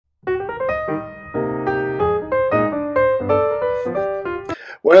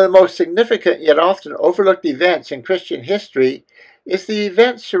One of the most significant yet often overlooked events in Christian history is the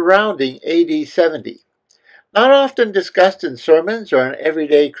event surrounding AD 70. Not often discussed in sermons or in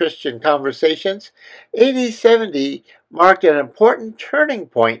everyday Christian conversations, AD 70 marked an important turning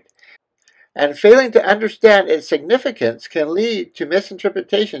point, and failing to understand its significance can lead to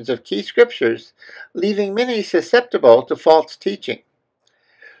misinterpretations of key scriptures, leaving many susceptible to false teaching.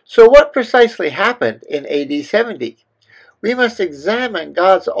 So what precisely happened in AD 70? We must examine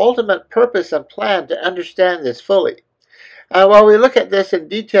God's ultimate purpose and plan to understand this fully. While we look at this in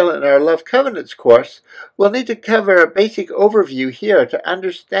detail in our Love Covenants course, we'll need to cover a basic overview here to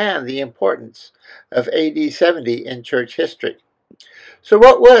understand the importance of AD 70 in church history. So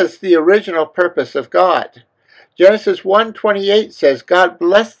what was the original purpose of God? Genesis 1:28 says, God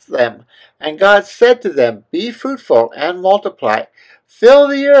blessed them, and God said to them, be fruitful and multiply, fill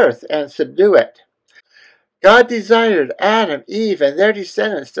the earth and subdue it. God desired Adam, Eve, and their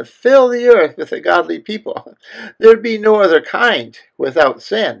descendants to fill the earth with a godly people. There'd be no other kind without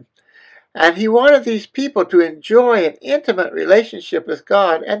sin. And he wanted these people to enjoy an intimate relationship with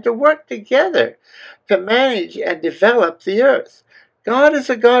God and to work together to manage and develop the earth. God is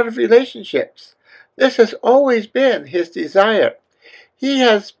a God of relationships. This has always been his desire. He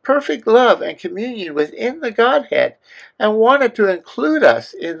has perfect love and communion within the Godhead and wanted to include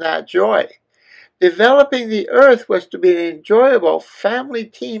us in that joy. Developing the earth was to be an enjoyable family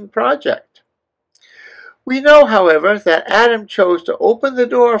team project. We know, however, that Adam chose to open the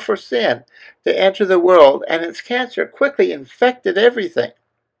door for sin to enter the world, and its cancer quickly infected everything.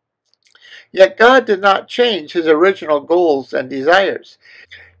 Yet God did not change his original goals and desires.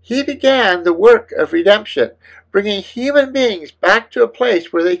 He began the work of redemption, bringing human beings back to a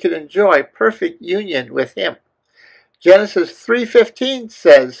place where they could enjoy perfect union with him. Genesis 3:15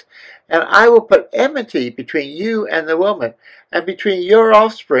 says, and I will put enmity between you and the woman, and between your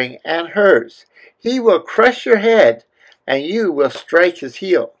offspring and hers. He will crush your head, and you will strike his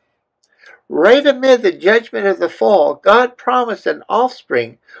heel. Right amid the judgment of the fall, God promised an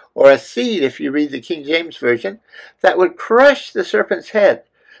offspring, or a seed if you read the King James Version, that would crush the serpent's head,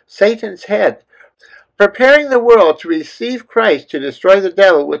 Satan's head. Preparing the world to receive Christ to destroy the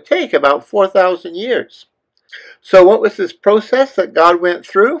devil would take about 4,000 years. So what was this process that God went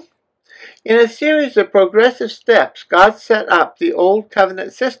through? In a series of progressive steps, God set up the Old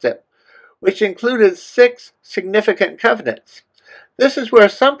Covenant system, which included 6 significant covenants. This is where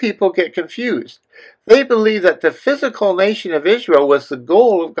some people get confused. They believe that the physical nation of Israel was the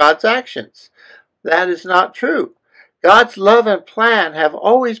goal of God's actions. That is not true. God's love and plan have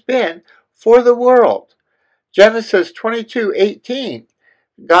always been for the world. Genesis 22:18.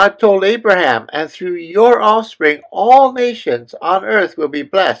 God told Abraham, and through your offspring all nations on earth will be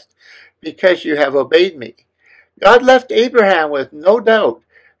blessed, because you have obeyed me. God left Abraham with no doubt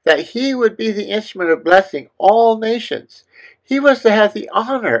that he would be the instrument of blessing all nations. He was to have the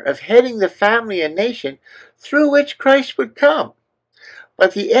honor of heading the family and nation through which Christ would come.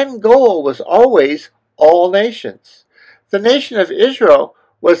 But the end goal was always all nations. The nation of Israel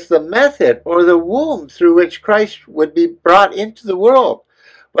was the method or the womb through which Christ would be brought into the world.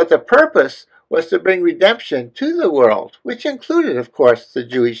 But the purpose was to bring redemption to the world, which included, of course, the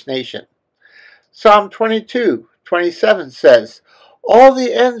Jewish nation. Psalm 22:27 says, all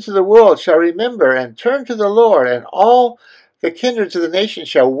the ends of the world shall remember and turn to the Lord, and all the kindreds of the nations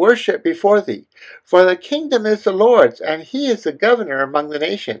shall worship before thee. For the kingdom is the Lord's, and he is the governor among the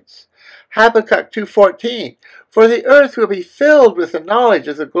nations. Habakkuk 2:14, for the earth will be filled with the knowledge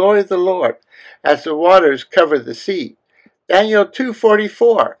of the glory of the Lord, as the waters cover the sea. Daniel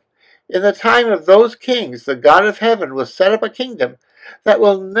 2:44, in the time of those kings, the God of heaven will set up a kingdom that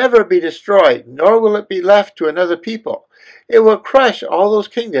will never be destroyed, nor will it be left to another people. It will crush all those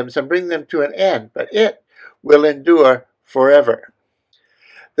kingdoms and bring them to an end, but it will endure forever.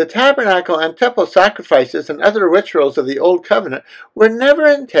 The tabernacle and temple sacrifices and other rituals of the Old Covenant were never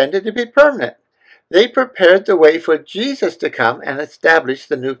intended to be permanent. They prepared the way for Jesus to come and establish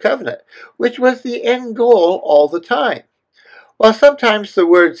the New Covenant, which was the end goal all the time. While sometimes the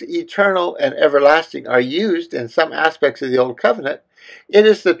words eternal and everlasting are used in some aspects of the Old Covenant, it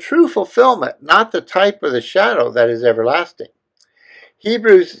is the true fulfillment, not the type or the shadow, that is everlasting.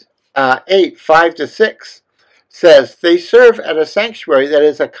 Hebrews 8:5-6 says, they serve at a sanctuary that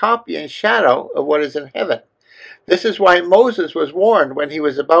is a copy and shadow of what is in heaven. This is why Moses was warned when he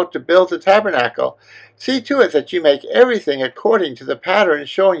was about to build the tabernacle, see to it that you make everything according to the pattern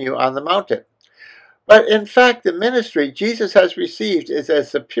shown you on the mountain. But in fact, the ministry Jesus has received is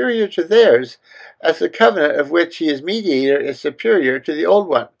as superior to theirs as the covenant of which he is mediator is superior to the old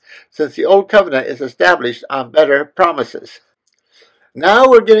one, since the old covenant is established on better promises. Now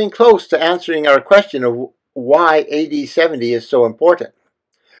we're getting close to answering our question of why AD 70 is so important.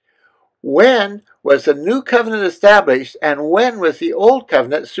 When was the new covenant established, and when was the old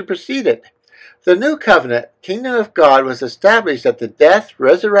covenant superseded? The new covenant, kingdom of God, was established at the death,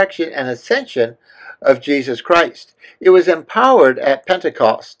 resurrection, and ascension of Jesus Christ. It was empowered at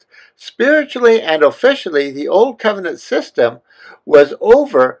Pentecost. Spiritually and officially, the old covenant system was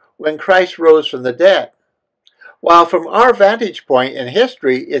over when Christ rose from the dead. While from our vantage point in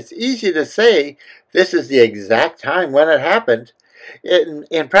history, it's easy to say this is the exact time when it happened,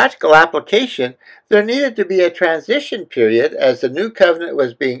 in practical application, there needed to be a transition period as the new covenant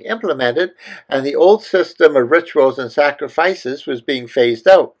was being implemented and the old system of rituals and sacrifices was being phased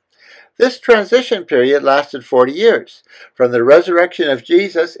out. This transition period lasted 40 years, from the resurrection of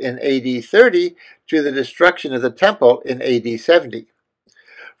Jesus in AD 30 to the destruction of the temple in AD 70.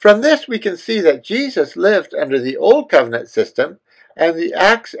 From this, we can see that Jesus lived under the Old Covenant system, and the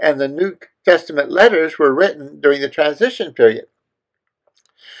Acts and the New Testament letters were written during the transition period.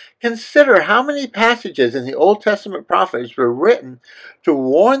 Consider how many passages in the Old Testament prophets were written to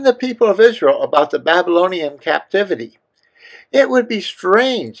warn the people of Israel about the Babylonian captivity. It would be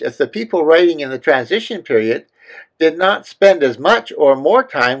strange if the people writing in the transition period did not spend as much or more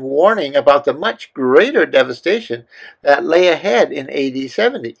time warning about the much greater devastation that lay ahead in AD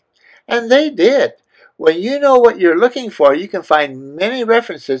 70. And they did. When you know what you're looking for, you can find many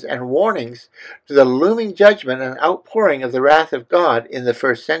references and warnings to the looming judgment and outpouring of the wrath of God in the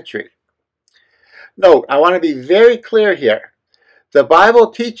first century. Note, I want to be very clear here. The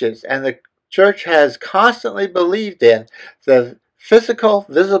Bible teaches, and the church has constantly believed in, the physical,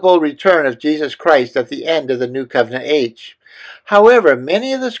 visible return of Jesus Christ at the end of the New Covenant age. However,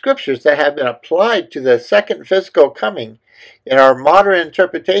 many of the scriptures that have been applied to the second physical coming in our modern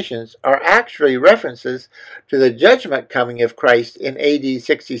interpretations are actually references to the judgment coming of Christ in AD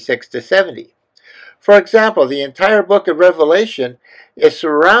 66 to 70. For example, the entire book of Revelation is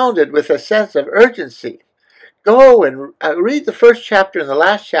surrounded with a sense of urgency. Go and read the first chapter and the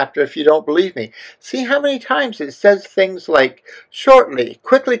last chapter if you don't believe me. See how many times it says things like, shortly,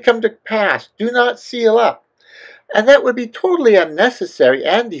 quickly come to pass, do not seal up. And that would be totally unnecessary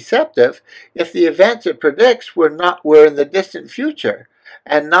and deceptive if the events it predicts were in the distant future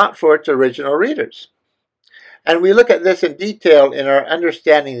and not for its original readers. And we look at this in detail in our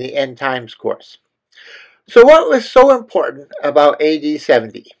Understanding the End Times course. So what was so important about AD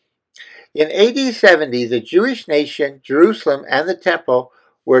 70? In AD 70, the Jewish nation, Jerusalem, and the temple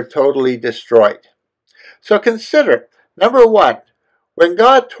were totally destroyed. So consider, number one, when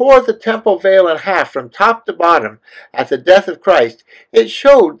God tore the temple veil in half from top to bottom at the death of Christ, it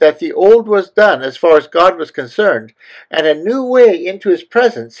showed that the old was done as far as God was concerned, and a new way into his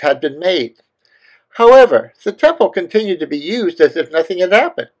presence had been made. However, the temple continued to be used as if nothing had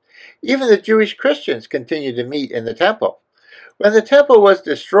happened. Even the Jewish Christians continued to meet in the temple. When the temple was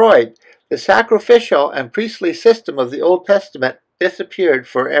destroyed, the sacrificial and priestly system of the Old Testament disappeared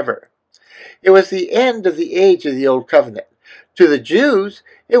forever. It was the end of the age of the Old Covenant. To the Jews,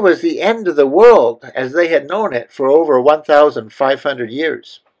 it was the end of the world as they had known it for over 1,500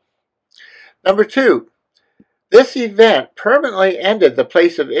 years. Number two, this event permanently ended the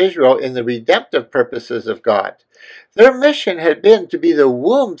place of Israel in the redemptive purposes of God. Their mission had been to be the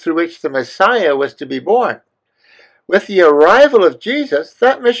womb through which the Messiah was to be born. With the arrival of Jesus,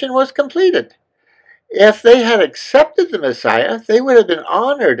 that mission was completed. If they had accepted the Messiah, they would have been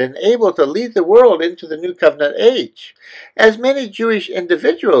honored and able to lead the world into the New Covenant age, as many Jewish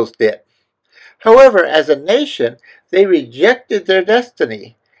individuals did. However, as a nation, they rejected their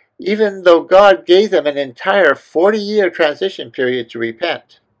destiny, even though God gave them an entire 40-year transition period to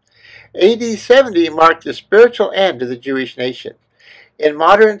repent. AD 70 marked the spiritual end of the Jewish nation. In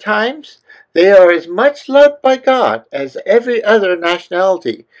modern times, they are as much loved by God as every other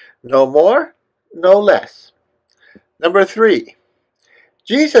nationality, no more, no less. Number three,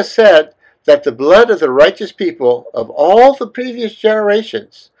 Jesus said that the blood of the righteous people of all the previous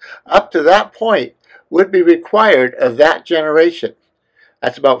generations up to that point would be required of that generation.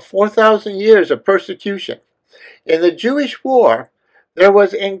 That's about 4,000 years of persecution. In the Jewish war, there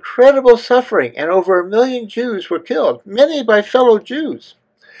was incredible suffering, and over 1 million Jews were killed, many by fellow Jews.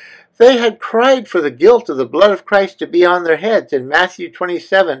 They had cried for the guilt of the blood of Christ to be on their heads in Matthew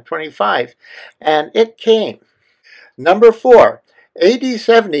 27:25, and it came. Number four, AD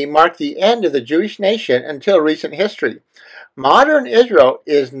 70 marked the end of the Jewish nation until recent history. Modern Israel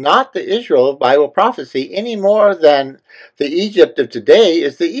is not the Israel of Bible prophecy any more than the Egypt of today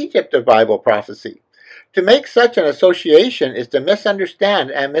is the Egypt of Bible prophecy. To make such an association is to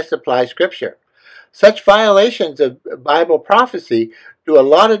misunderstand and misapply Scripture. Such violations of Bible prophecy do a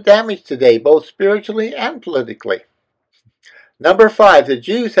lot of damage today, both spiritually and politically. Number 5, the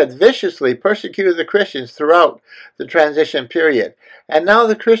Jews had viciously persecuted the Christians throughout the transition period, and now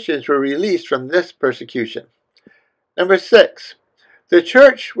the Christians were released from this persecution. Number 6, the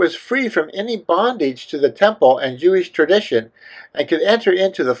church was free from any bondage to the temple and Jewish tradition and could enter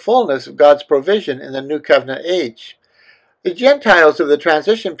into the fullness of God's provision in the New Covenant age. The Gentiles of the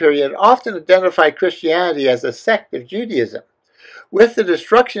transition period often identify Christianity as a sect of Judaism. With the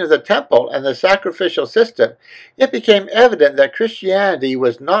destruction of the temple and the sacrificial system, it became evident that Christianity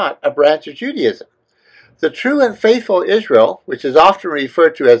was not a branch of Judaism. The true and faithful Israel, which is often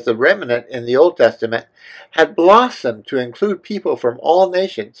referred to as the remnant in the Old Testament, had blossomed to include people from all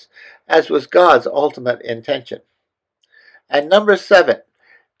nations, as was God's ultimate intention. And number 7,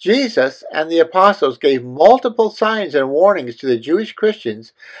 Jesus and the apostles gave multiple signs and warnings to the Jewish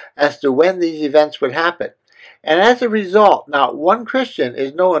Christians as to when these events would happen. And as a result, not one Christian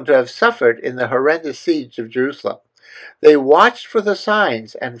is known to have suffered in the horrendous siege of Jerusalem. They watched for the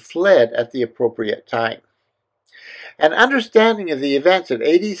signs and fled at the appropriate time. An understanding of the events of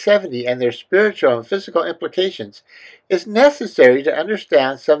AD 70 and their spiritual and physical implications is necessary to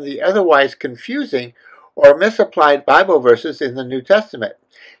understand some of the otherwise confusing or misapplied Bible verses in the New Testament.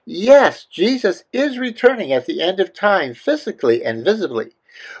 Yes, Jesus is returning at the end of time physically and visibly,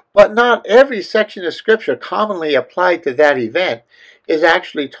 but not every section of Scripture commonly applied to that event is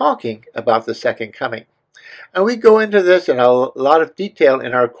actually talking about the second coming. And we go into this in a lot of detail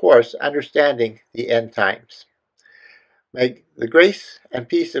in our course, Understanding the End Times. May the grace and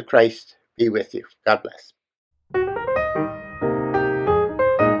peace of Christ be with you. God bless.